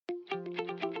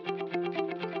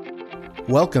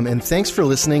Welcome and thanks for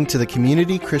listening to the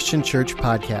Community Christian Church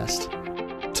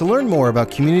podcast. To learn more about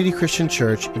Community Christian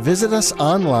Church, visit us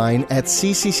online at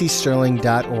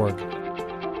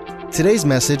cccsterling.org. Today's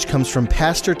message comes from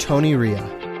Pastor Tony Ria.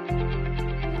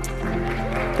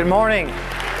 Good morning.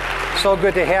 So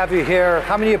good to have you here.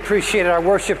 How many appreciated our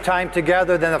worship time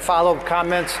together, then the follow-up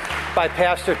comments by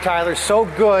Pastor Tyler? So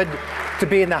good to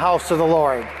be in the house of the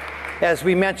Lord. As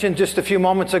we mentioned just a few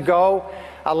moments ago,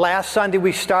 last Sunday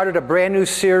we started a brand new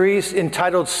series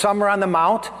entitled Summer on the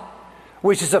Mount,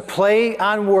 which is a play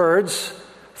on words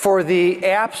for the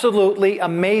absolutely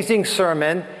amazing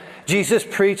sermon Jesus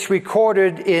preached,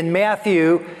 recorded in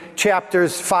Matthew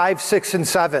chapters 5, 6, and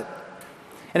 7.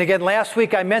 And again, last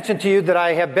week I mentioned to you that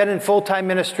I have been in full-time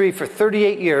ministry for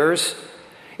 38 years,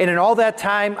 and in all that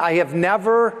time I have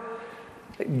never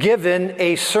given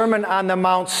a Sermon on the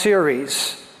Mount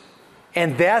series,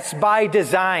 and that's by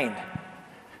design.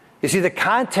 You see, the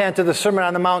content of the Sermon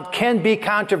on the Mount can be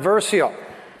controversial.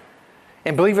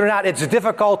 And believe it or not, it's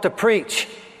difficult to preach.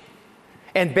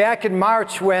 And back in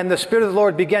March, when the Spirit of the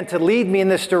Lord began to lead me in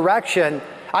this direction,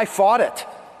 I fought it.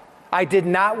 I did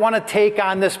not want to take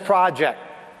on this project.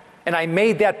 And I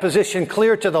made that position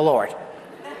clear to the Lord.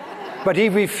 But He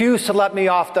refused to let me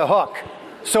off the hook.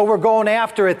 So we're going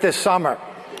after it this summer.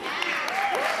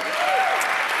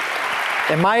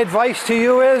 And my advice to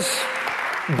you is,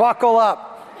 buckle up.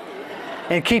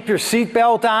 And keep your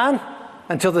seatbelt on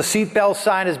until the seatbelt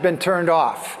sign has been turned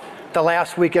off the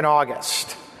last week in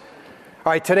August.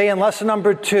 All right, today in lesson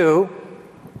number 2,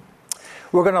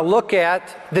 we're going to look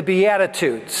at the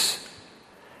Beatitudes.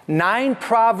 9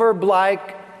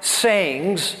 proverb-like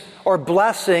sayings or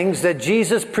blessings that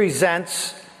Jesus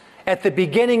presents at the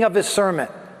beginning of His sermon.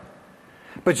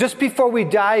 But just before we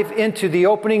dive into the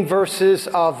opening verses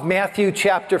of Matthew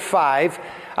chapter 5,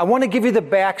 I want to give you the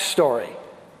backstory.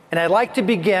 And I'd like to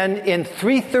begin in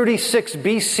 336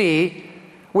 BC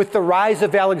with the rise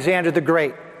of Alexander the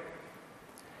Great.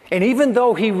 And even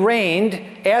though he reigned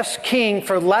as king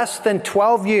for less than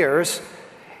 12 years,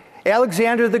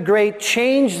 Alexander the Great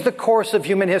changed the course of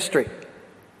human history.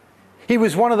 He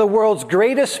was one of the world's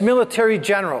greatest military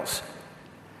generals.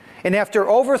 And after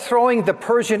overthrowing the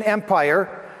Persian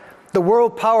Empire, the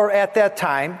world power at that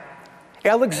time,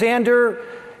 Alexander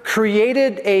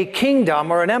created a kingdom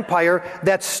or an empire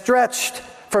that stretched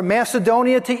from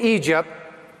Macedonia to Egypt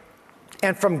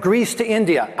and from Greece to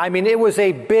India. I mean, it was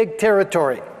a big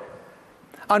territory.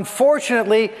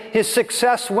 Unfortunately, his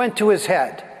success went to his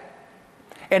head.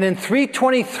 And in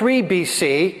 323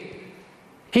 BC,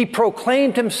 he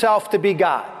proclaimed himself to be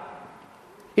God.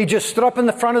 He just stood up in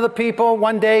the front of the people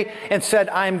one day and said,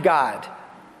 "I'm God."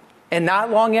 And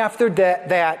not long after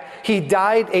that, he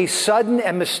died a sudden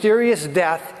and mysterious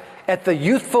death at the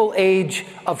youthful age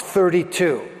of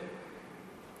 32.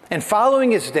 And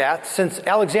following his death, since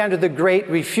Alexander the Great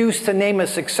refused to name a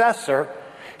successor,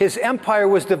 his empire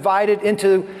was divided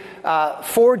into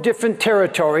 4 different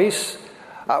territories,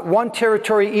 1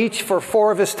 territory each for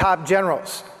 4 of his top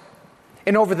generals.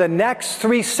 And over the next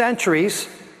 3 centuries,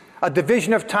 a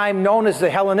division of time known as the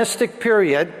Hellenistic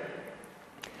period,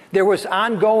 there was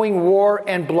ongoing war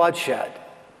and bloodshed.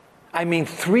 I mean,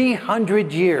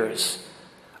 300 years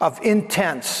of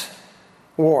intense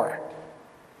war.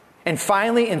 And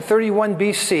finally, in 31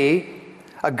 BC,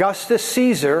 Augustus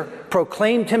Caesar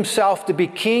proclaimed himself to be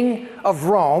king of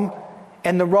Rome,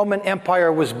 and the Roman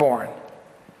Empire was born.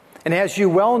 And as you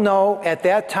well know, at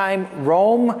that time,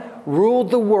 Rome ruled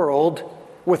the world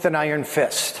with an iron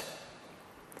fist.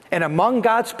 And among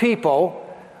God's people,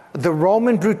 the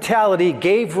Roman brutality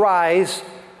gave rise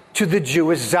to the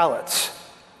Jewish zealots.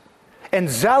 And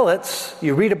zealots,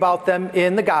 you read about them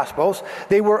in the Gospels,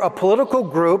 they were a political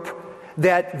group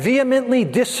that vehemently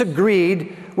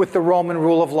disagreed with the Roman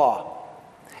rule of law.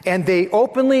 And they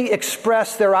openly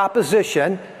expressed their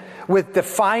opposition with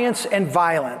defiance and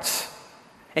violence.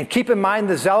 And keep in mind,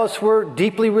 the zealots were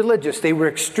deeply religious. They were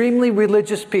extremely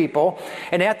religious people.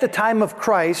 And at the time of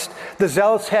Christ, the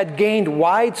zealots had gained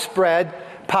widespread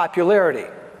popularity.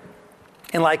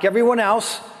 And like everyone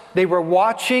else, they were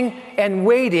watching and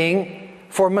waiting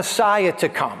for Messiah to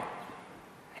come.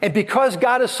 And because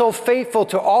God is so faithful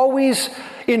to always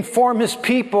inform His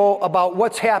people about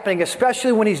what's happening,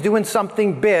 especially when He's doing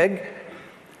something big,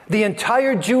 the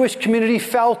entire Jewish community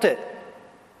felt it.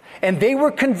 And they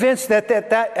were convinced that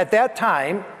at that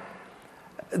time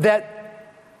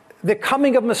that the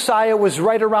coming of Messiah was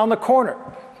right around the corner.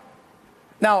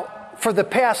 Now, for the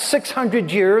past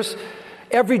 600 years,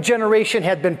 every generation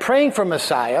had been praying for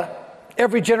Messiah.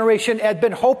 Every generation had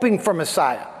been hoping for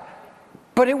Messiah.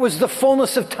 But it was the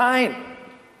fullness of time.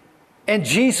 And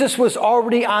Jesus was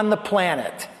already on the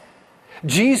planet.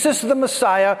 Jesus the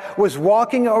Messiah was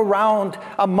walking around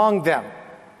among them.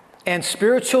 And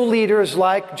spiritual leaders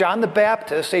like John the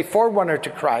Baptist, a forerunner to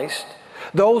Christ,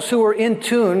 those who were in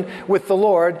tune with the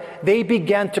Lord, they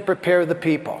began to prepare the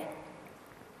people.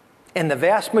 And the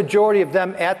vast majority of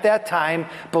them at that time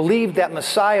believed that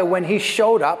Messiah, when he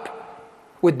showed up,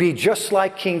 would be just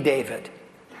like King David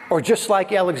or just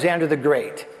like Alexander the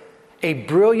Great, a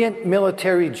brilliant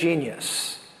military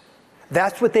genius.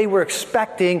 That's what they were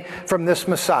expecting from this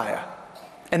Messiah.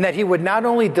 And that he would not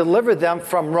only deliver them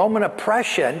from Roman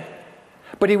oppression,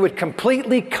 but he would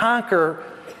completely conquer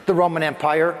the Roman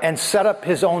Empire and set up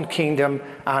his own kingdom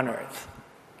on earth.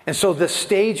 And so the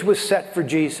stage was set for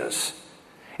Jesus.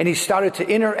 And he started to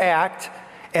interact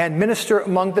and minister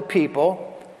among the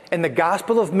people. And the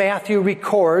Gospel of Matthew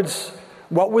records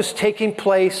what was taking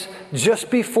place just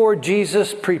before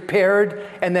Jesus prepared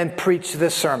and then preached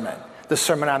this sermon, the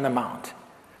Sermon on the Mount.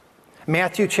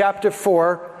 Matthew chapter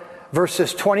 4,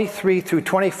 verses 23 through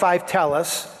 25 tell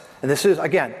us, and this is,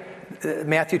 again,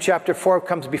 Matthew chapter 4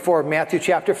 comes before Matthew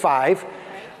chapter 5.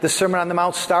 The Sermon on the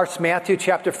Mount starts Matthew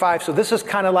chapter 5, so this is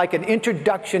kind of like an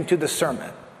introduction to the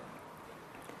sermon.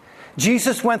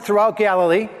 Jesus went throughout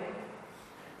Galilee,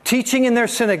 teaching in their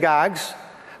synagogues,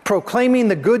 proclaiming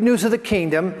the good news of the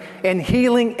kingdom, and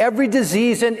healing every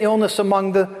disease and illness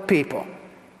among the people.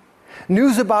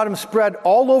 News about him spread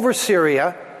all over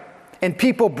Syria, and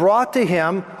people brought to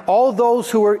him all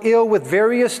those who were ill with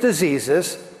various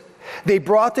diseases. They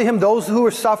brought to him those who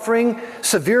were suffering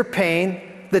severe pain,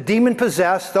 the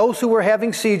demon-possessed, those who were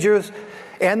having seizures,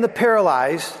 and the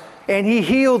paralyzed, and he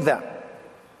healed them.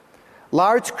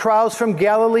 Large crowds from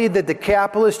Galilee, the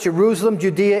Decapolis, Jerusalem,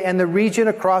 Judea, and the region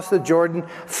across the Jordan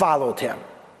followed him.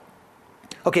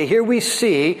 Okay, here we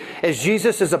see, as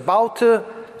Jesus is about to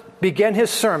begin his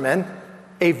sermon,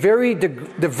 a very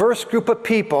diverse group of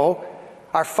people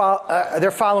they're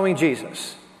following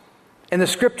Jesus. And the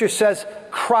scripture says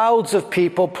crowds of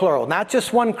people, plural, not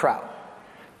just one crowd.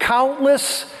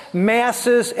 Countless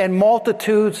masses and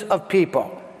multitudes of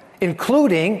people,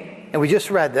 including, and we just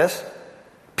read this,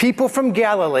 people from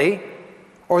Galilee,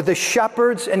 or the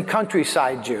shepherds and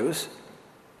countryside Jews.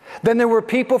 Then there were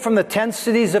people from the 10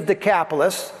 cities of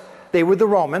Decapolis, they were the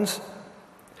Romans.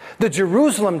 The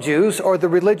Jerusalem Jews, or the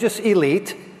religious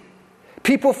elite.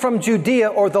 People from Judea,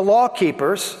 or the law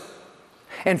keepers.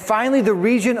 And finally, the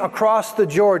region across the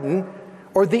Jordan,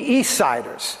 or the East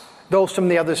Siders, those from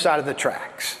the other side of the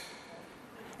tracks.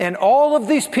 And all of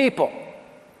these people,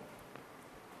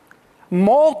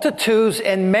 multitudes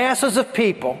and masses of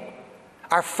people,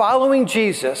 are following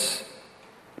Jesus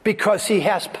because he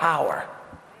has power.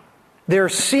 They're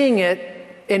seeing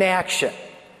it in action.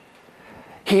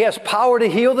 He has power to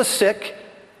heal the sick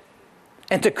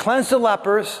and to cleanse the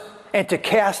lepers and to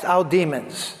cast out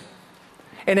demons.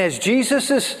 And as Jesus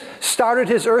has started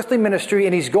his earthly ministry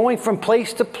and he's going from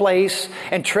place to place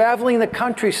and traveling the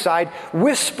countryside,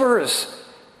 whispers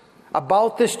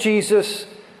about this Jesus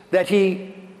that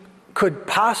he could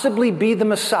possibly be the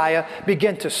Messiah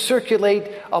begin to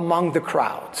circulate among the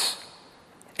crowds.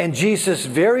 And Jesus'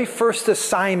 very first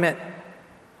assignment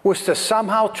was to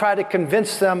somehow try to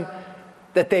convince them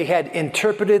that they had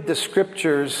interpreted the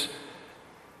scriptures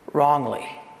wrongly.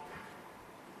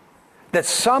 That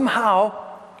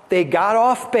somehow they got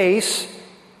off base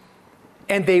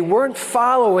and they weren't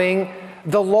following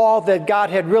the law that God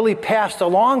had really passed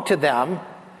along to them.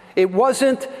 It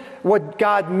wasn't what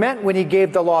God meant when he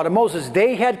gave the law to Moses.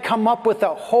 They had come up with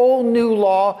a whole new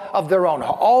law of their own,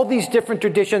 all these different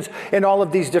traditions and all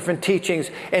of these different teachings.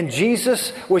 And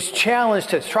Jesus was challenged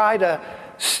to try to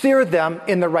steer them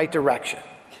in the right direction.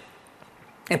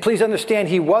 And please understand,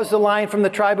 he was the Lion from the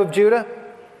tribe of Judah.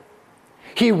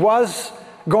 He was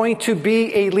going to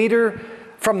be a leader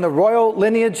from the royal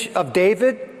lineage of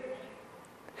David.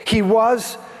 He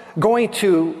was going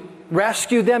to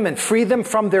rescue them and free them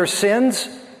from their sins.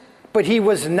 But he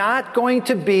was not going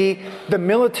to be the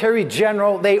military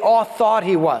general they all thought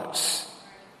he was.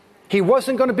 He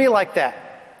wasn't going to be like that.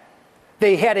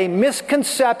 They had a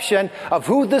misconception of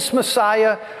who this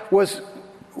Messiah was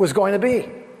going to be.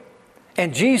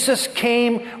 And Jesus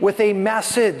came with a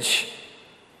message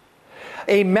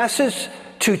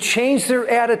to change their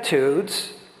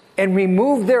attitudes and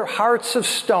remove their hearts of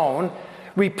stone,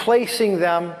 replacing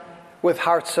them with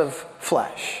hearts of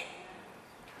flesh.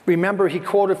 Remember, he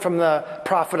quoted from the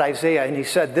prophet Isaiah, and he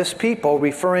said, this people,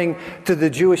 referring to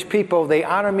the Jewish people, they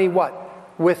honor me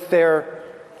what? With their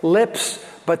lips,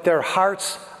 but their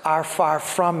hearts are far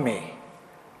from me.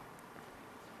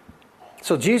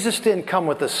 So Jesus didn't come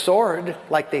with a sword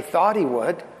like they thought he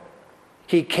would.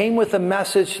 He came with a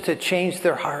message to change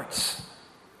their hearts.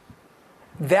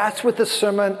 That's what the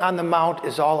Sermon on the Mount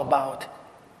is all about.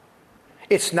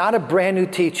 It's not a brand new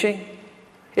teaching.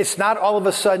 It's not all of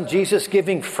a sudden Jesus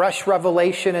giving fresh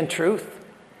revelation and truth.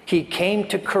 He came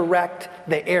to correct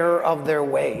the error of their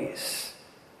ways.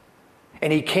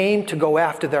 And he came to go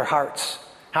after their hearts.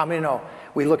 How many know?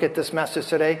 We look at this message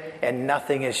today and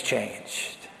nothing has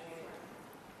changed.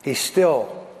 He's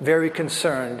still very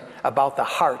concerned about the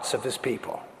hearts of his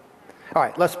people. All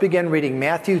right, let's begin reading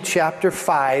Matthew chapter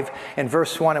 5 and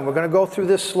verse 1. And we're going to go through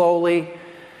this slowly.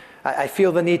 I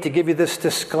feel the need to give you this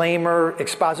disclaimer.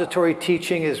 Expository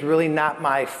teaching is really not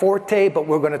my forte, but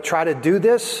we're going to try to do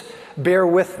this. Bear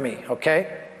with me,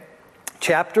 okay?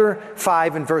 Chapter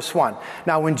 5 and verse 1.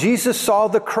 Now, when Jesus saw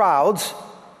the crowds,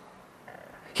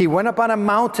 he went up on a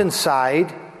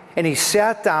mountainside and he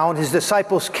sat down. His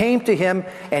disciples came to him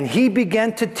and he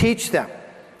began to teach them.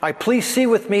 All right, please see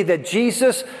with me that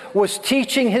Jesus was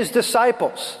teaching his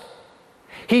disciples.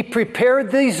 He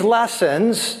prepared these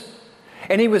lessons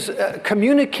and he was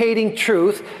communicating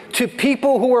truth to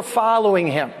people who were following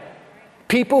him,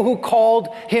 people who called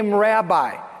him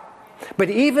rabbi. But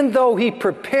even though he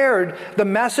prepared the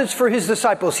message for his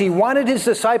disciples, he wanted his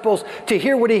disciples to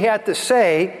hear what he had to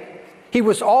say, he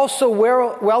was also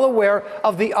well aware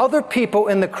of the other people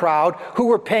in the crowd who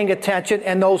were paying attention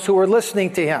and those who were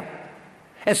listening to him.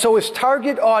 And so his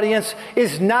target audience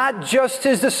is not just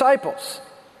his disciples.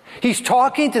 He's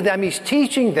talking to them, he's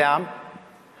teaching them,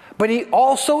 but he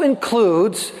also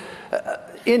includes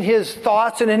in his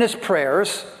thoughts and in his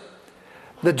prayers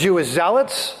the Jewish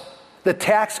zealots, the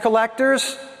tax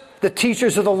collectors, the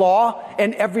teachers of the law,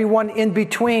 and everyone in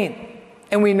between.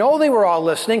 And we know they were all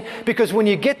listening because when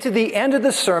you get to the end of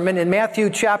the sermon in Matthew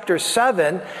chapter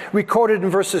 7, recorded in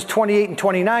verses 28 and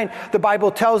 29, the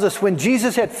Bible tells us when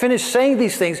Jesus had finished saying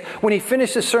these things, when he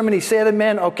finished the sermon, he said to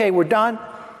men, okay, we're done.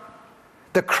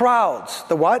 The crowds,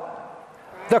 the what?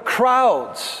 The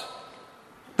crowds,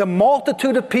 the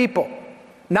multitude of people,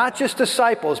 not just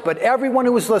disciples, but everyone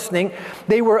who was listening,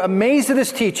 they were amazed at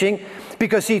his teaching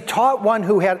because he taught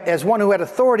as one who had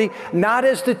authority, not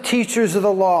as the teachers of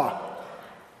the law.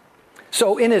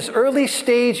 So in his early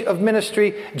stage of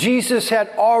ministry, Jesus had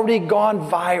already gone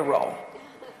viral.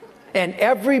 And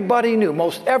everybody knew,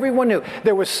 most everyone knew,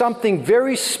 there was something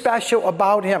very special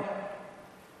about him.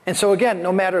 And so again,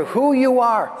 no matter who you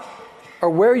are or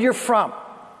where you're from,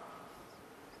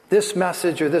 this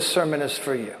message or this sermon is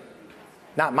for you.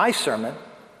 Not my sermon,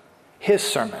 his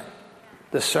sermon,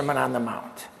 the Sermon on the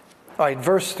Mount. All right,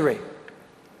 verse 3.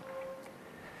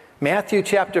 Matthew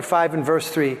chapter 5 and verse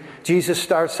 3, Jesus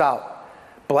starts out,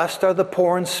 blessed are the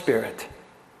poor in spirit,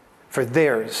 for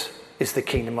theirs is the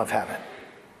kingdom of heaven.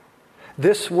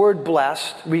 This word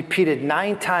blessed, repeated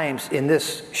 9 times in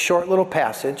this short little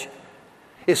passage,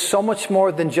 is so much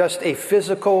more than just a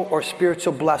physical or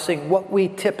spiritual blessing, what we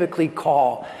typically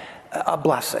call a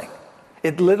blessing.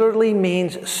 It literally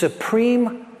means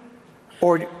supreme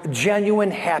or genuine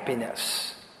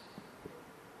happiness.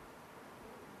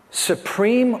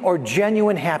 Supreme or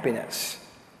genuine happiness.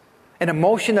 An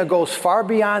emotion that goes far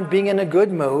beyond being in a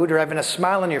good mood or having a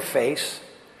smile on your face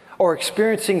or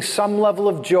experiencing some level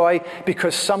of joy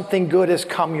because something good has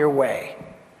come your way.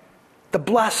 The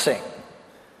blessing.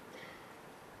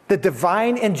 The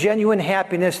divine and genuine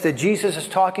happiness that Jesus is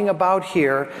talking about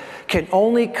here can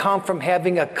only come from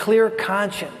having a clear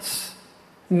conscience,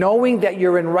 knowing that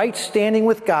you're in right standing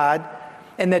with God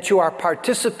and that you are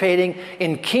participating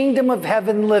in kingdom of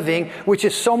heaven living, which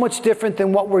is so much different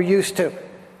than what we're used to.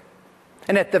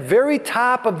 And at the very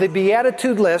top of the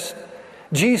Beatitude list,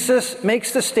 Jesus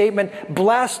makes the statement,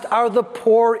 blessed are the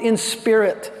poor in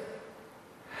spirit.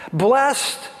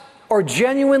 Blessed or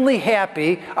genuinely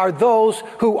happy are those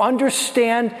who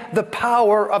understand the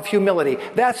power of humility.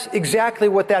 That's exactly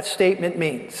what that statement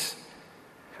means.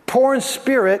 Poor in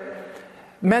spirit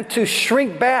meant to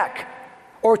shrink back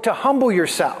or to humble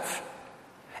yourself.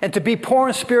 And to be poor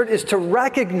in spirit is to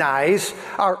recognize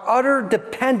our utter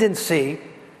dependency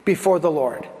before the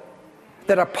Lord.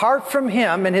 That apart from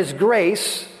him and his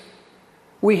grace,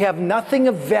 we have nothing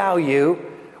of value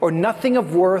or nothing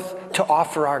of worth to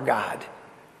offer our God.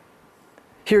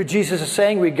 Here Jesus is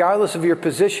saying, regardless of your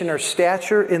position or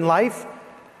stature in life,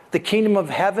 the kingdom of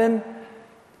heaven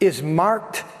is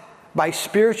marked by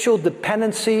spiritual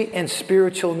dependency and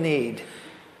spiritual need.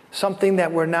 Something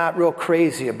that we're not real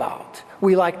crazy about.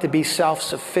 We like to be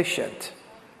self-sufficient.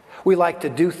 We like to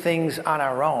do things on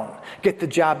our own, get the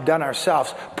job done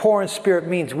ourselves. Poor in spirit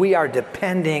means we are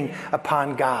depending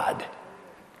upon God.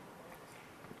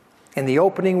 In the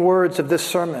opening words of this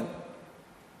sermon,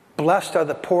 blessed are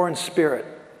the poor in spirit,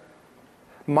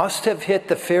 must have hit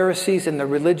the Pharisees and the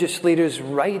religious leaders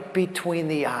right between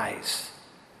the eyes.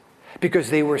 because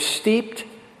they were steeped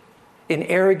in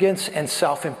arrogance and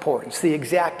self-importance, the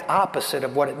exact opposite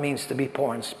of what it means to be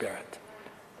poor in spirit.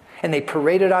 And they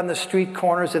paraded on the street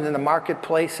corners and in the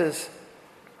marketplaces,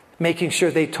 making sure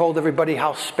they told everybody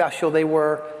how special they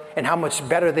were and how much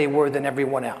better they were than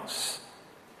everyone else.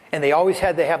 And they always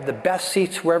had to have the best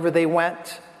seats wherever they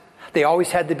went. They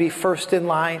always had to be first in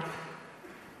line.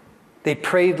 They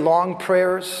prayed long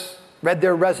prayers, read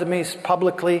their resumes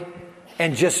publicly,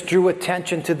 and just drew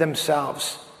attention to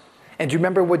themselves. And do you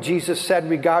remember what Jesus said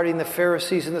regarding the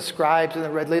Pharisees and the scribes and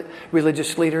the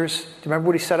religious leaders? Do you remember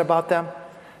what he said about them?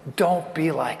 Don't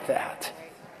be like that.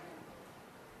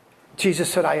 Jesus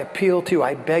said, I appeal to you,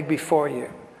 I beg before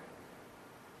you.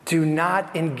 Do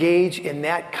not engage in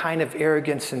that kind of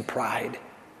arrogance and pride.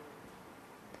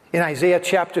 In Isaiah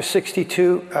chapter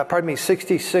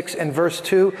 66 and verse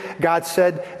 2, God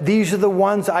said, these are the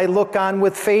ones I look on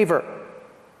with favor,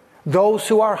 those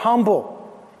who are humble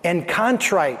and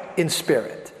contrite in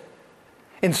spirit.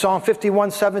 In Psalm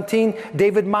 51:17,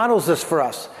 David models this for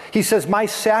us. He says, my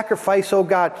sacrifice, O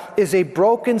God, is a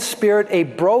broken spirit, a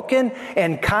broken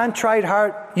and contrite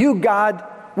heart. You, God,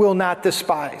 will not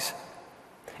despise.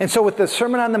 And so with the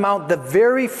Sermon on the Mount, the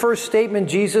very first statement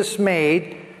Jesus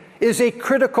made is a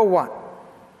critical one.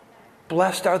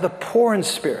 Blessed are the poor in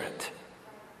spirit,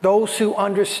 those who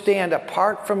understand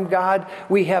apart from God,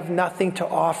 we have nothing to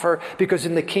offer, because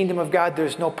in the kingdom of God,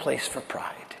 there's no place for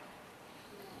pride.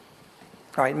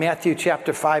 All right, Matthew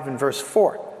chapter 5 and verse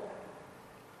 4.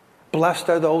 Blessed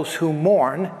are those who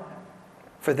mourn,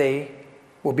 for they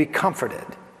will be comforted.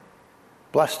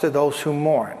 Blessed are those who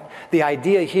mourn. The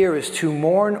idea here is to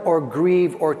mourn or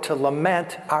grieve or to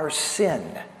lament our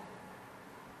sin.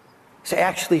 To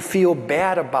actually feel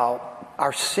bad about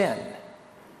our sin.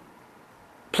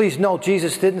 Please note,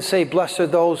 Jesus didn't say, blessed are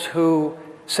those who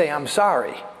say, I'm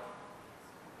sorry.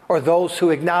 Or those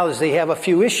who acknowledge they have a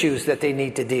few issues that they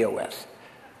need to deal with.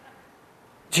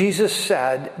 Jesus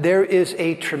said, there is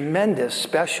a tremendous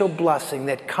special blessing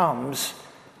that comes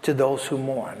to those who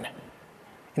mourn.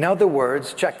 In other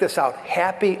words, check this out,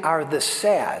 happy are the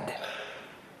sad.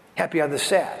 Happy are the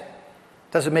sad.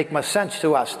 Doesn't make much sense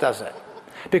to us, does it?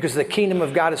 Because the kingdom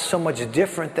of God is so much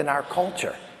different than our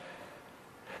culture.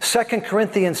 2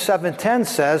 Corinthians 7:10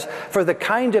 says, for the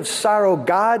kind of sorrow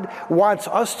God wants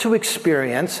us to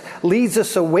experience leads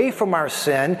us away from our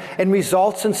sin and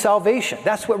results in salvation.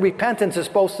 That's what repentance is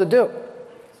supposed to do.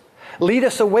 Lead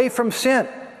us away from sin.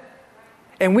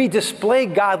 And we display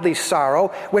godly sorrow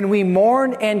when we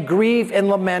mourn and grieve and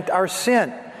lament our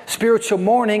sin. Spiritual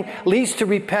mourning leads to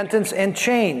repentance and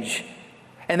change.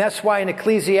 And that's why in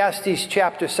Ecclesiastes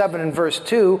chapter 7 and verse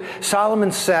 2,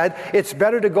 Solomon said, it's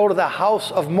better to go to the house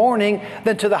of mourning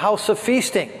than to the house of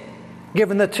feasting.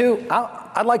 Given the two,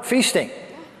 I like feasting.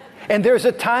 And there's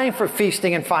a time for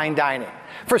feasting and fine dining,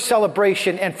 for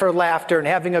celebration and for laughter and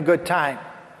having a good time.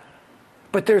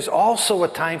 But there's also a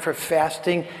time for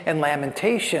fasting and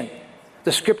lamentation.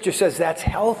 The scripture says that's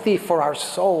healthy for our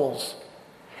souls.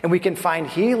 And we can find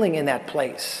healing in that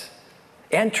place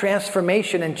and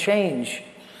transformation and change.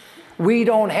 We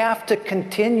don't have to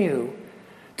continue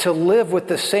to live with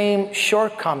the same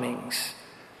shortcomings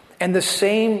and the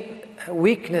same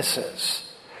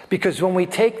weaknesses. Because when we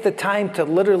take the time to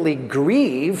literally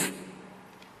grieve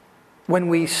when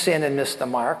we sin and miss the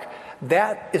mark,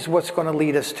 that is what's going to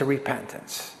lead us to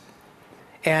repentance.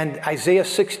 And Isaiah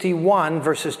 61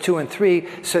 verses 2 and 3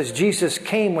 says Jesus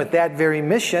came with that very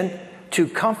mission to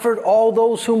comfort all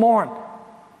those who mourn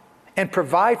and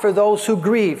provide for those who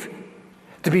grieve,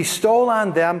 to bestow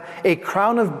on them a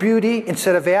crown of beauty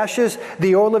instead of ashes,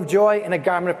 the oil of joy, and a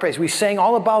garment of praise. We sang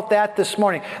all about that this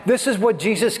morning. This is what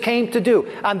Jesus came to do.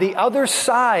 On the other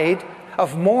side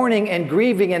of mourning and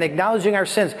grieving and acknowledging our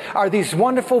sins are these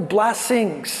wonderful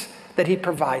blessings that he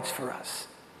provides for us.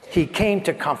 He came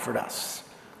to comfort us.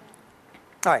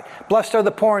 All right, blessed are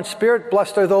the poor in spirit,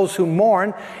 blessed are those who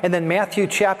mourn. And then Matthew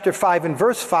chapter 5 and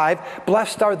verse 5,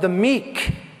 blessed are the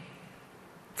meek,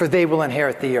 for they will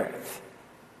inherit the earth.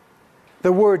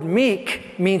 The word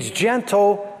meek means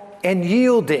gentle and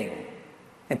yielding.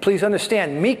 And please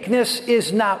understand, meekness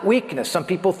is not weakness. Some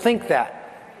people think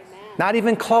that. Amen. Not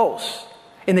even close.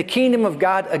 In the kingdom of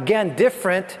God, again,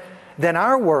 different than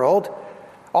our world,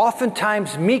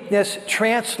 oftentimes meekness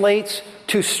translates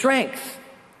to strength.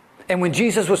 And when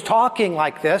Jesus was talking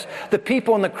like this, the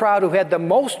people in the crowd who had the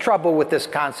most trouble with this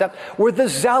concept were the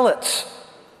zealots,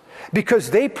 because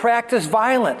they practiced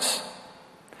violence.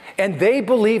 And they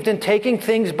believed in taking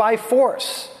things by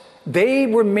force. They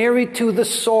were married to the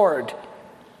sword.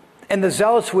 And the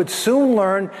zealots would soon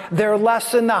learn their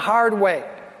lesson the hard way.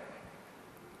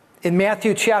 In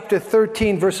Matthew chapter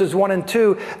 13, verses 1 and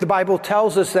 2, the Bible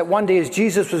tells us that one day as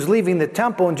Jesus was leaving the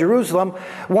temple in Jerusalem,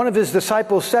 one of his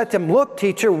disciples said to him, "Look,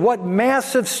 teacher, what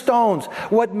massive stones,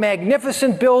 what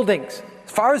magnificent buildings."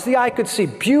 As far as the eye could see,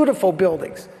 beautiful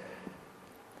buildings.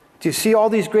 "Do you see all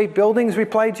these great buildings?"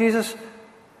 replied Jesus.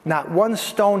 "Not one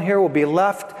stone here will be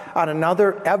left on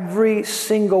another. Every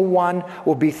single one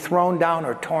will be thrown down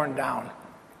or torn down."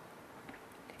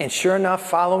 And sure enough,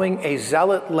 following a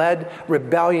zealot-led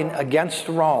rebellion against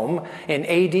Rome in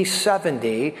AD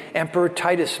 70, Emperor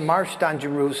Titus marched on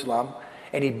Jerusalem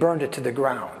and he burned it to the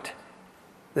ground.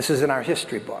 This is in our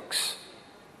history books.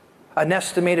 An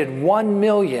estimated 1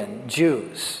 million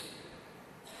Jews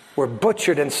were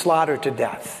butchered and slaughtered to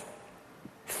death.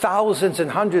 Thousands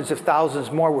and hundreds of thousands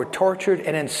more were tortured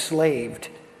and enslaved.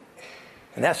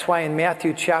 And that's why in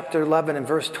Matthew chapter 11 and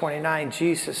verse 29,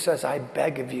 Jesus says, "I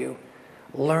beg of you,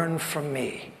 learn from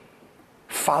me.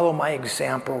 Follow my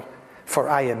example, for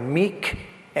I am meek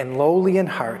and lowly in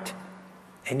heart,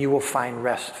 and you will find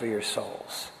rest for your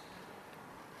souls."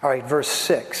 All right, verse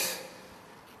 6.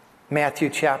 Matthew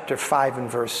chapter 5 and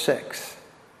verse 6.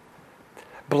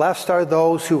 "Blessed are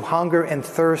those who hunger and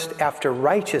thirst after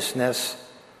righteousness,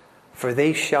 for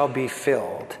they shall be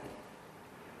filled."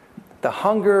 The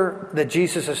hunger that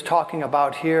Jesus is talking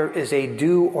about here is a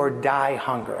do or die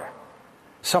hunger.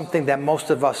 Something that most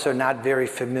of us are not very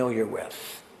familiar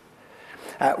with.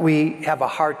 We have a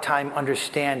hard time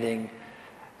understanding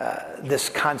this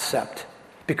concept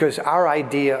because our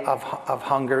idea of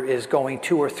hunger is going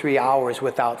 2 or 3 hours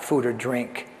without food or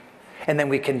drink. And then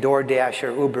we can DoorDash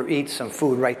or Uber Eats some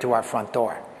food right to our front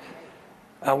door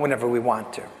whenever we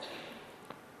want to.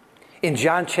 In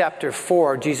John chapter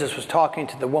 4, Jesus was talking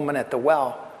to the woman at the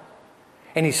well.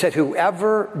 And he said,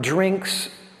 "Whoever drinks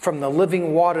from the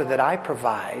living water that I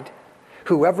provide,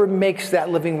 whoever makes that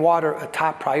living water a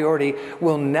top priority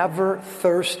will never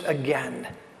thirst again."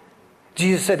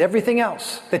 Jesus said everything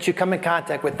else that you come in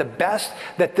contact with, the best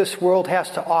that this world has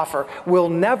to offer, will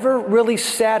never really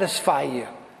satisfy you.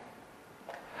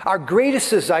 Our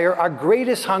greatest desire, our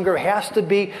greatest hunger has to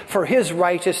be for His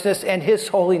righteousness and His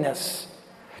holiness.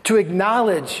 To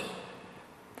acknowledge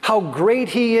how great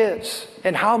He is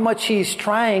and how much He's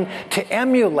trying to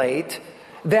emulate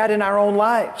that in our own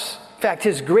lives. In fact,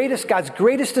 God's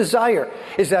greatest desire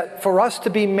is that for us to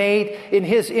be made in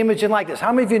His image and likeness.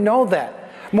 How many of you know that?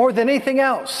 More than anything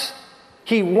else,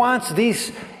 He wants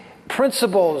these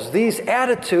principles, these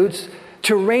attitudes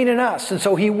to reign in us. And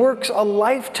so He works a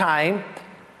lifetime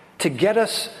to get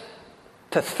us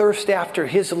to thirst after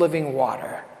His living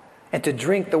water and to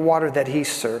drink the water that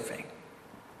He's serving.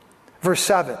 Verse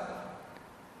 7,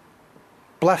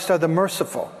 "Blessed are the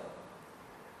merciful,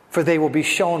 for they will be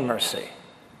shown mercy."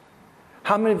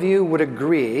 How many of you would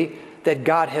agree that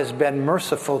God has been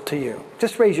merciful to you?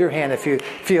 Just raise your hand if you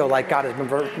feel like God has been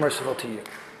merciful to you.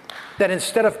 That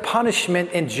instead of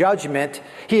punishment and judgment,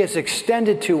 He has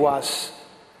extended to us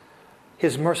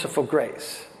His merciful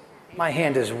grace. My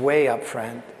hand is way up,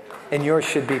 friend, and yours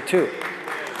should be too.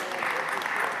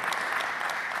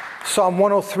 Psalm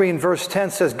 103 and verse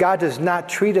 10 says, "God does not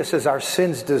treat us as our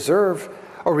sins deserve,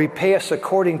 or repay us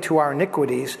according to our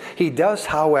iniquities. He does,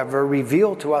 however,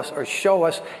 reveal to us or show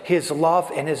us His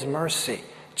love and His mercy."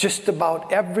 Just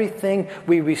about everything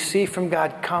we receive from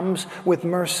God comes with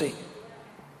mercy.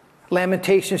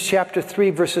 Lamentations chapter 3,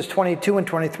 verses 22 and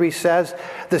 23 says,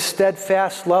 "The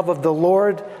steadfast love of the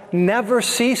Lord never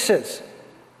ceases.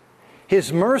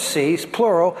 His mercies,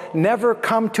 plural, never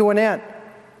come to an end.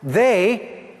 They,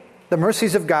 the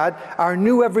mercies of God, are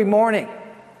new every morning."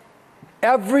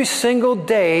 Every single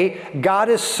day, God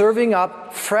is serving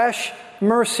up fresh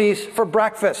mercies for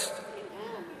breakfast.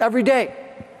 Every day.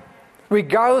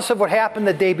 Regardless of what happened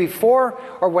the day before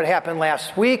or what happened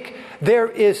last week, there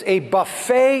is a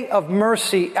buffet of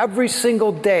mercy every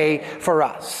single day for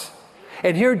us.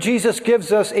 And here Jesus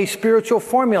gives us a spiritual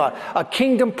formula, a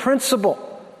kingdom principle.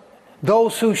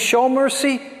 Those who show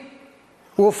mercy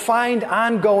will find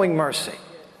ongoing mercy.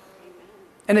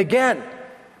 And again,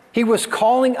 He was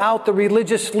calling out the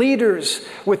religious leaders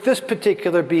with this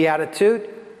particular beatitude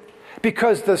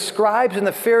because the scribes and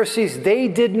the Pharisees, they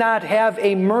did not have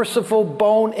a merciful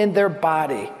bone in their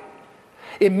body.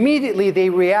 Immediately they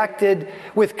reacted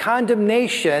with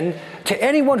condemnation to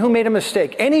anyone who made a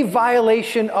mistake, any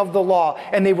violation of the law,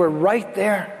 and they were right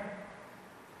there.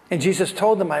 And Jesus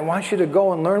told them, "I want you to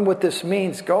go and learn what this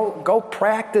means. Go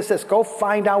practice this. Go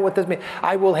find out what this means.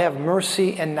 I will have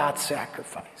mercy and not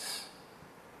sacrifice."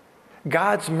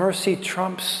 God's mercy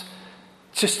trumps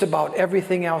just about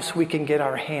everything else we can get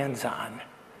our hands on.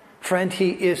 Friend,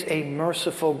 He is a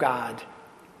merciful God.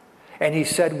 And he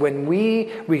said when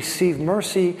we receive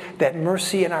mercy, that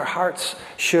mercy in our hearts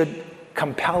should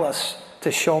compel us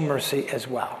to show mercy as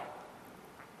well.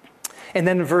 And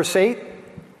then in verse 8,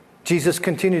 Jesus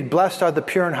continued, "Blessed are the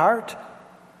pure in heart,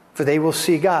 for they will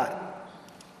see God."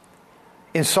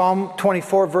 In Psalm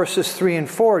 24, verses 3 and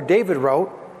 4, David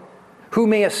wrote, "Who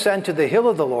may ascend to the hill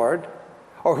of the Lord,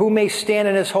 or who may stand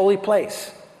in his holy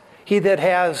place? He that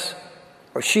has,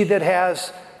 or she that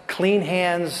has, clean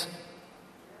hands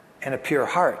and a pure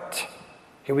heart."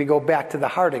 Here we go back to the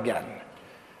heart again.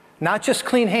 Not just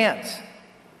clean hands,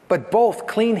 but both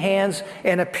clean hands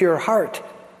and a pure heart.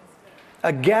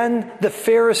 Again, the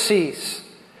Pharisees,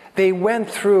 they went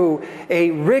through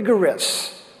a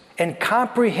rigorous and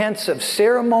comprehensive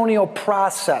ceremonial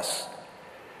process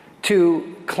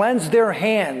to cleanse their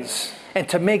hands and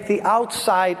to make the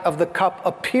outside of the cup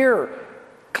appear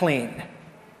clean.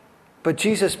 But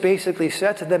Jesus basically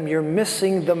said to them, you're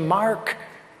missing the mark,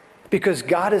 because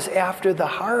God is after the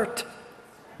heart.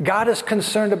 God is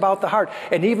concerned about the heart.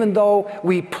 And even though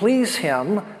we please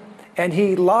him, and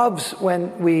he loves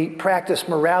when we practice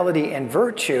morality and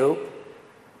virtue,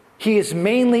 he is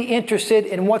mainly interested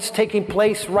in what's taking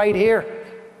place right here.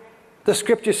 The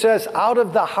scripture says, out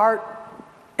of the heart,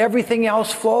 everything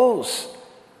else flows.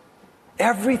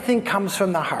 Everything comes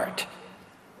from the heart.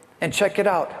 And check it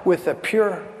out. With a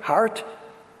pure heart,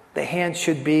 the hands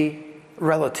should be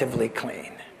relatively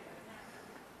clean.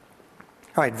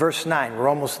 All right, verse 9. We're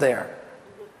almost there.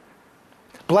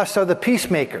 Blessed are the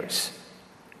peacemakers,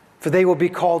 for they will be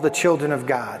called the children of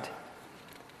God.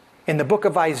 In the book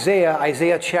of Isaiah,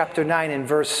 Isaiah chapter 9 and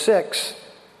verse 6,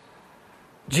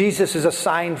 Jesus is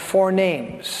assigned 4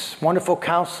 names: Wonderful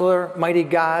Counselor, Mighty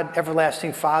God,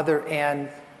 Everlasting Father, and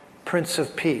Prince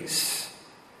of Peace.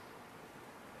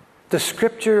 The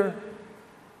scripture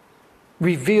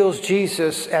reveals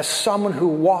Jesus as someone who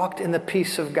walked in the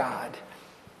peace of God.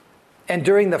 And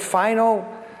during the final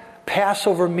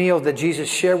Passover meal that Jesus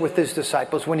shared with his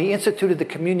disciples, when he instituted the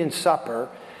communion supper,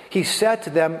 he said to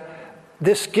them,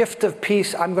 this gift of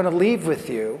peace I'm going to leave with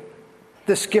you.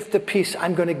 This gift of peace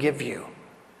I'm going to give you.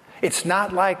 It's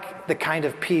not like the kind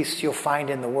of peace you'll find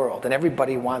in the world, and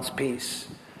everybody wants peace.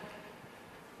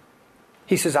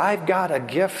 He says, I've got a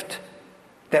gift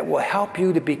that will help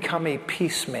you to become a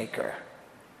peacemaker.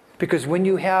 Because when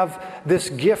you have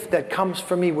this gift that comes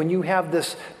from me, when you have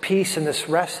this peace and this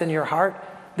rest in your heart,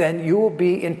 then you will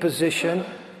be in position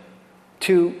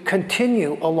to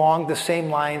continue along the same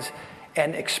lines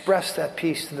and express that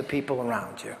peace to the people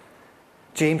around you.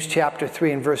 James chapter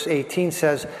 3 and verse 18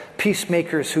 says,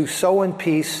 peacemakers who sow in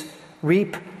peace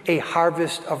reap a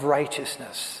harvest of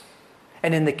righteousness.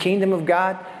 And in the kingdom of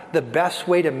God, the best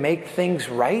way to make things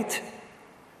right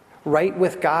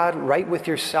with God, right with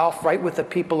yourself, right with the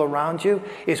people around you,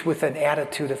 is with an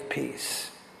attitude of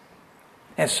peace.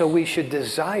 And so we should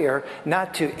desire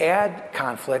not to add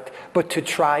conflict, but to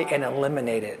try and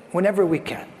eliminate it whenever we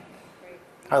can.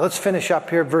 All right, let's finish up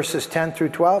here, verses 10 through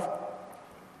 12.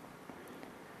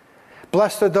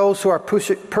 Blessed are those who are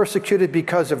persecuted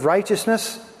because of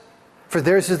righteousness, for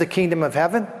theirs is the kingdom of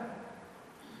heaven.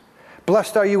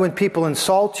 Blessed are you when people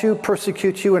insult you,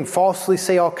 persecute you, and falsely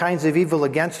say all kinds of evil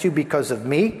against you because of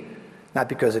me. Not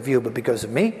because of you, but because of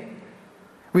me.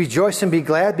 Rejoice and be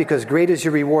glad, because great is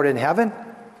your reward in heaven.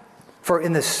 For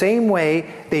in the same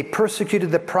way they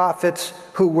persecuted the prophets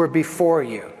who were before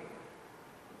you.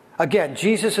 Again,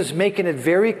 Jesus is making it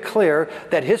very clear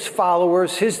that his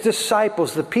followers, his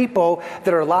disciples, the people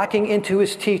that are locking into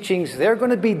his teachings, they're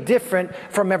going to be different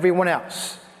from everyone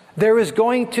else. There is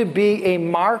going to be a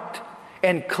marked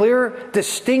and clear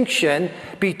distinction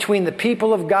between the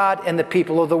people of God and the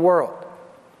people of the world.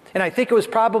 And I think it was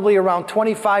probably around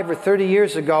 25 or 30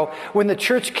 years ago when the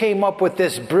church came up with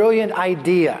this brilliant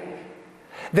idea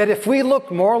that if we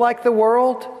looked more like the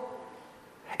world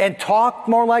and talked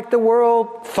more like the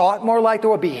world, thought more like the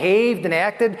world, behaved and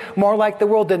acted more like the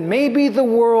world, then maybe the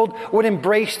world would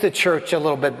embrace the church a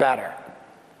little bit better.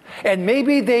 And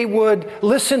maybe they would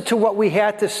listen to what we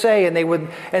had to say, and they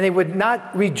would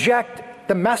not reject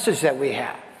the message that we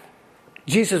have.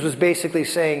 Jesus was basically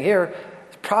saying here,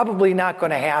 it's probably not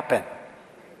going to happen.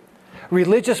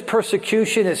 Religious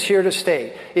persecution is here to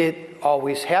stay. It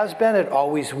always has been, it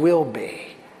always will be.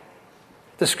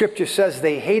 The scripture says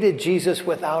they hated Jesus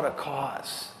without a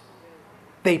cause.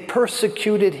 They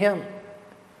persecuted him.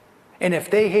 And if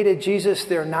they hated Jesus,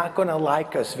 they're not going to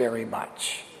like us very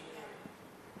much.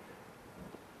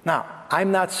 Now,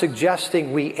 I'm not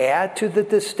suggesting we add to the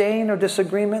disdain or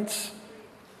disagreements,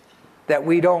 that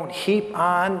we don't heap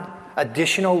on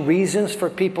additional reasons for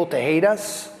people to hate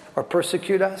us or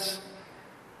persecute us,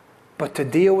 but to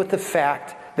deal with the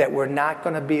fact that we're not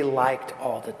going to be liked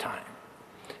all the time.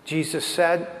 Jesus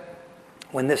said,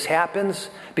 when this happens,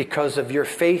 because of your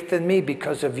faith in me,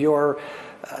 because of your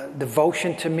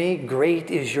devotion to me,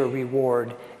 great is your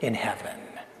reward in heaven.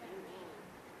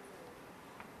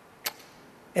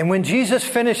 And when Jesus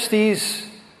finished these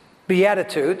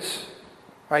Beatitudes,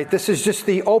 right, this is just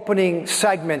the opening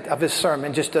segment of his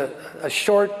sermon, just a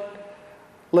short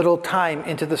little time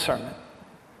into the sermon.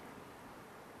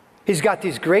 He's got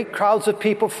these great crowds of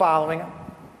people following him.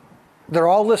 They're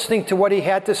all listening to what he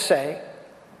had to say.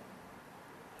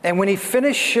 And when he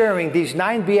finished sharing these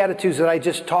 9 Beatitudes that I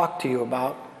just talked to you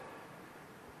about,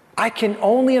 I can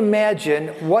only imagine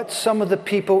what some of the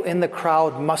people in the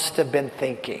crowd must have been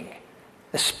thinking,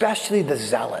 especially the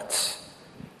zealots.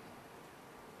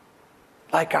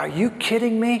 Like, are you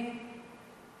kidding me?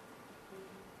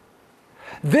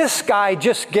 This guy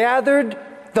just gathered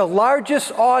the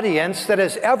largest audience that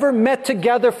has ever met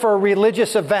together for a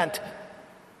religious event.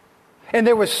 And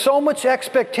there was so much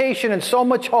expectation and so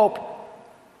much hope.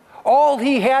 All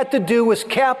he had to do was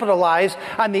capitalize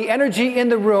on the energy in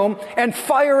the room and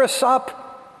fire us up.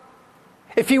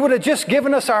 If he would have just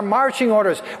given us our marching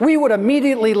orders, we would have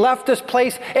immediately left this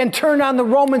place and turned on the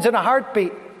Romans in a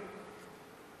heartbeat.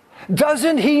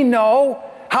 Doesn't he know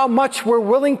how much we're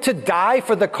willing to die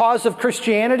for the cause of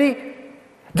Christianity?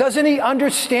 Doesn't he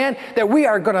understand that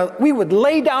we would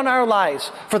lay down our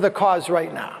lives for the cause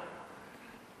right now?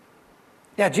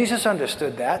 Yeah, Jesus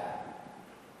understood that.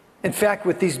 In fact,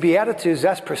 with these Beatitudes,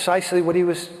 that's precisely what he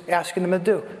was asking them to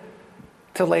do,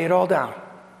 to lay it all down.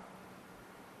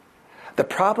 The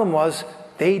problem was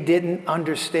they didn't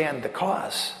understand the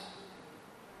cause.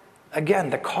 Again,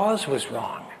 the cause was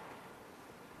wrong.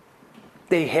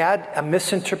 They had a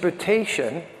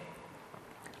misinterpretation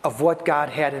of what God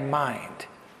had in mind.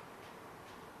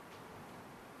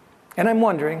 And I'm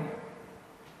wondering,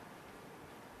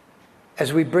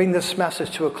 as we bring this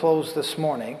message to a close this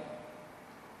morning,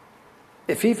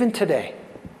 if even today,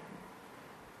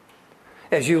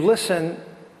 as you listen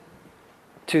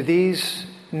to these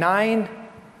 9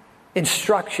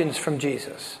 instructions from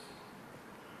Jesus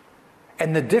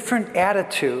and the different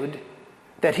attitude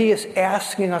that he is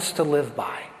asking us to live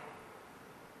by,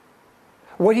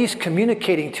 what he's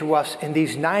communicating to us in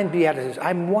these 9 Beatitudes,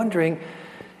 I'm wondering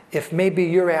if maybe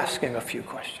you're asking a few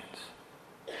questions.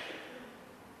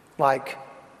 Like,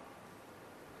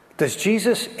 does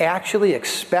Jesus actually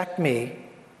expect me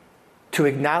to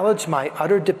acknowledge my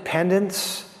utter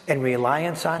dependence and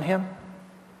reliance on him?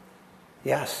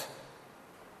 Yes.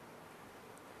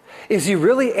 Is he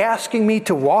really asking me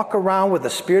to walk around with a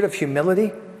spirit of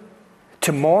humility,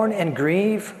 to mourn and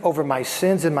grieve over my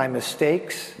sins and my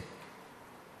mistakes?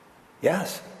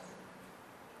 Yes.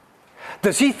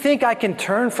 Does he think I can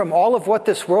turn from all of what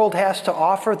this world has to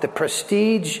offer, the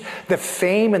prestige, the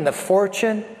fame, and the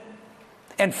fortune,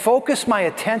 and focus my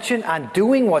attention on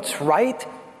doing what's right?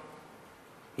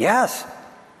 Yes.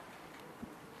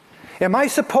 Am I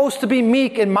supposed to be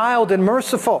meek and mild and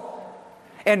merciful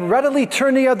and readily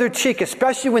turn the other cheek,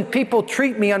 especially when people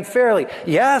treat me unfairly?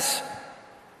 Yes.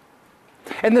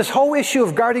 And this whole issue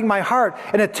of guarding my heart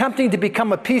and attempting to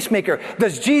become a peacemaker,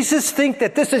 does Jesus think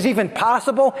that this is even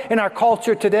possible in our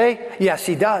culture today? Yes,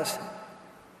 he does.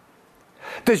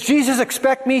 Does Jesus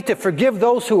expect me to forgive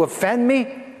those who offend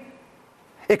me,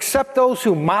 accept those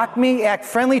who mock me, act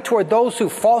friendly toward those who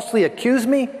falsely accuse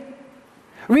me,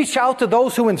 reach out to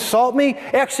those who insult me,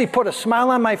 actually put a smile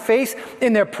on my face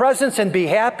in their presence and be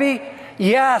happy?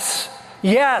 Yes,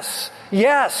 yes,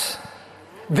 yes.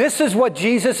 This is what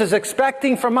Jesus is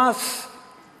expecting from us.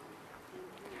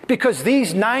 Because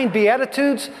these 9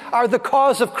 Beatitudes are the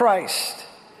cause of Christ.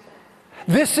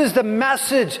 This is the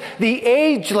message, the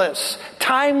ageless,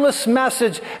 timeless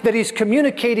message that he's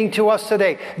communicating to us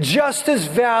today. Just as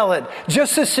valid,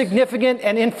 just as significant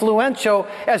and influential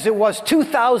as it was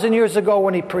 2,000 years ago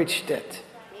when he preached it.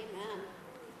 Amen.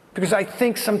 Because I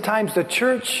think sometimes the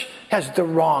church has the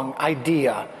wrong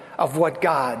idea of what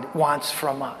God wants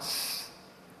from us.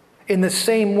 In the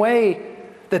same way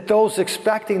that those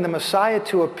expecting the Messiah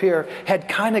to appear had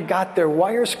kind of got their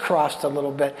wires crossed a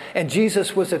little bit, and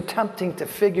Jesus was attempting to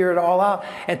figure it all out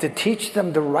and to teach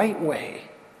them the right way.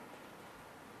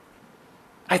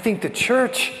 I think the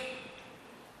church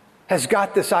has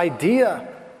got this idea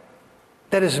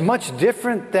that is much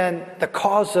different than the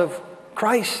cause of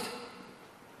Christ.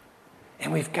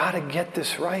 And we've got to get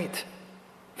this right.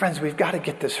 Friends, we've got to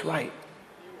get this right.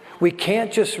 We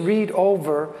can't just read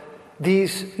over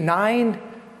these 9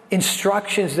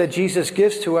 instructions that Jesus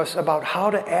gives to us about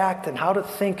how to act and how to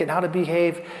think and how to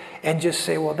behave and just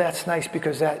say, well, that's nice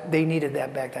because they needed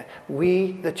that back then.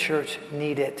 We, the church,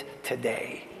 need it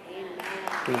today.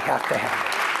 We have to have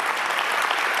it.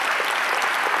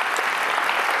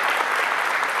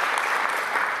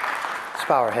 Let's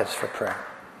bow our heads for prayer.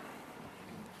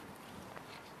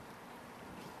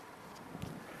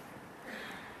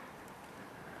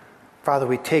 Father,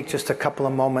 we take just a couple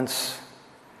of moments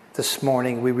this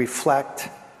morning. We reflect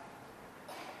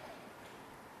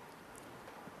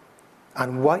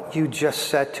on what you just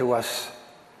said to us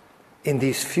in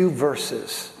these few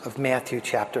verses of Matthew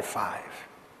chapter 5.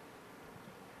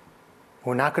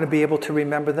 We're not going to be able to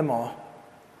remember them all.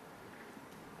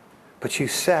 But you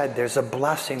said there's a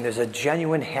blessing, there's a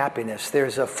genuine happiness,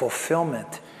 there's a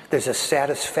fulfillment, there's a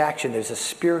satisfaction, there's a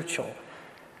spiritual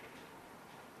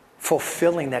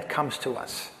fulfilling that comes to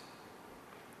us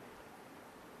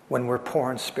when we're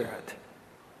poor in spirit,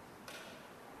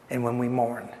 and when we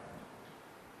mourn,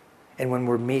 and when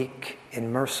we're meek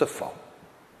and merciful,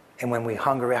 and when we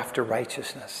hunger after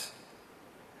righteousness,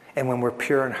 and when we're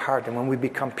pure in heart, and when we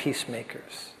become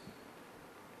peacemakers,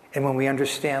 and when we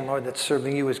understand, Lord, that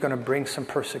serving you is going to bring some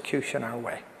persecution our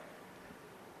way.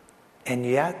 And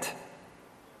yet,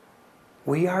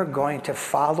 we are going to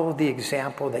follow the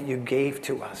example that you gave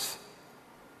to us,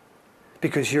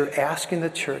 because you're asking the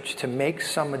church to make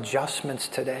some adjustments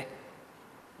today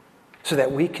so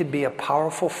that we could be a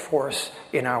powerful force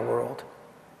in our world.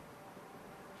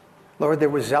 Lord, there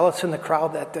were zealots in the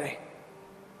crowd that day,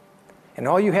 and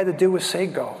all you had to do was say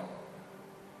go.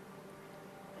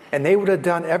 And they would have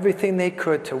done everything they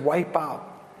could to wipe out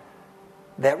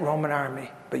that Roman army.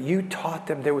 But you taught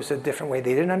them there was a different way.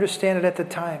 They didn't understand it at the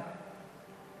time.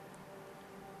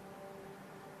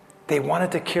 They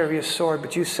wanted to carry a sword,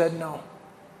 but you said no.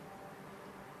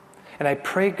 And I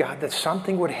pray, God, that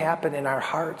something would happen in our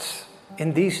hearts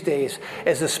in these days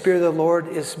as the Spirit of the Lord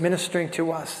is ministering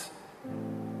to us.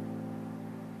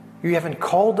 You haven't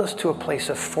called us to a place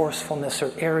of forcefulness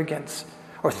or arrogance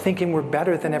or thinking we're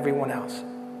better than everyone else.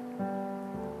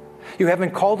 You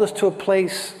haven't called us to a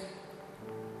place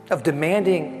of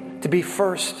demanding to be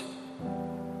first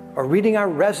or reading our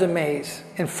resumes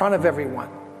in front of everyone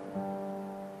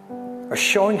or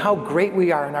showing how great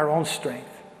we are in our own strength.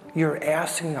 You're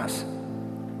asking us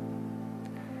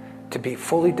to be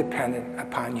fully dependent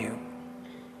upon you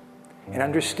and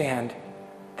understand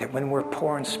that when we're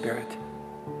poor in spirit,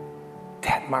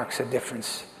 that marks a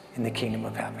difference in the kingdom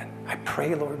of heaven. I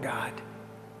pray, Lord God,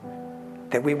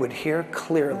 that we would hear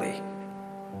clearly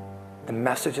the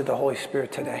message of the Holy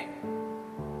Spirit today.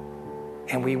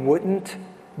 And we wouldn't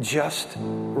just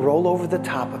roll over the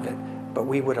top of it, but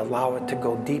we would allow it to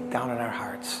go deep down in our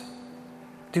hearts.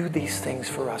 Do these things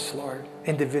for us, Lord,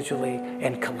 individually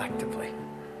and collectively.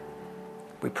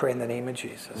 We pray in the name of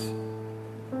Jesus.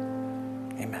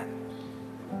 Amen.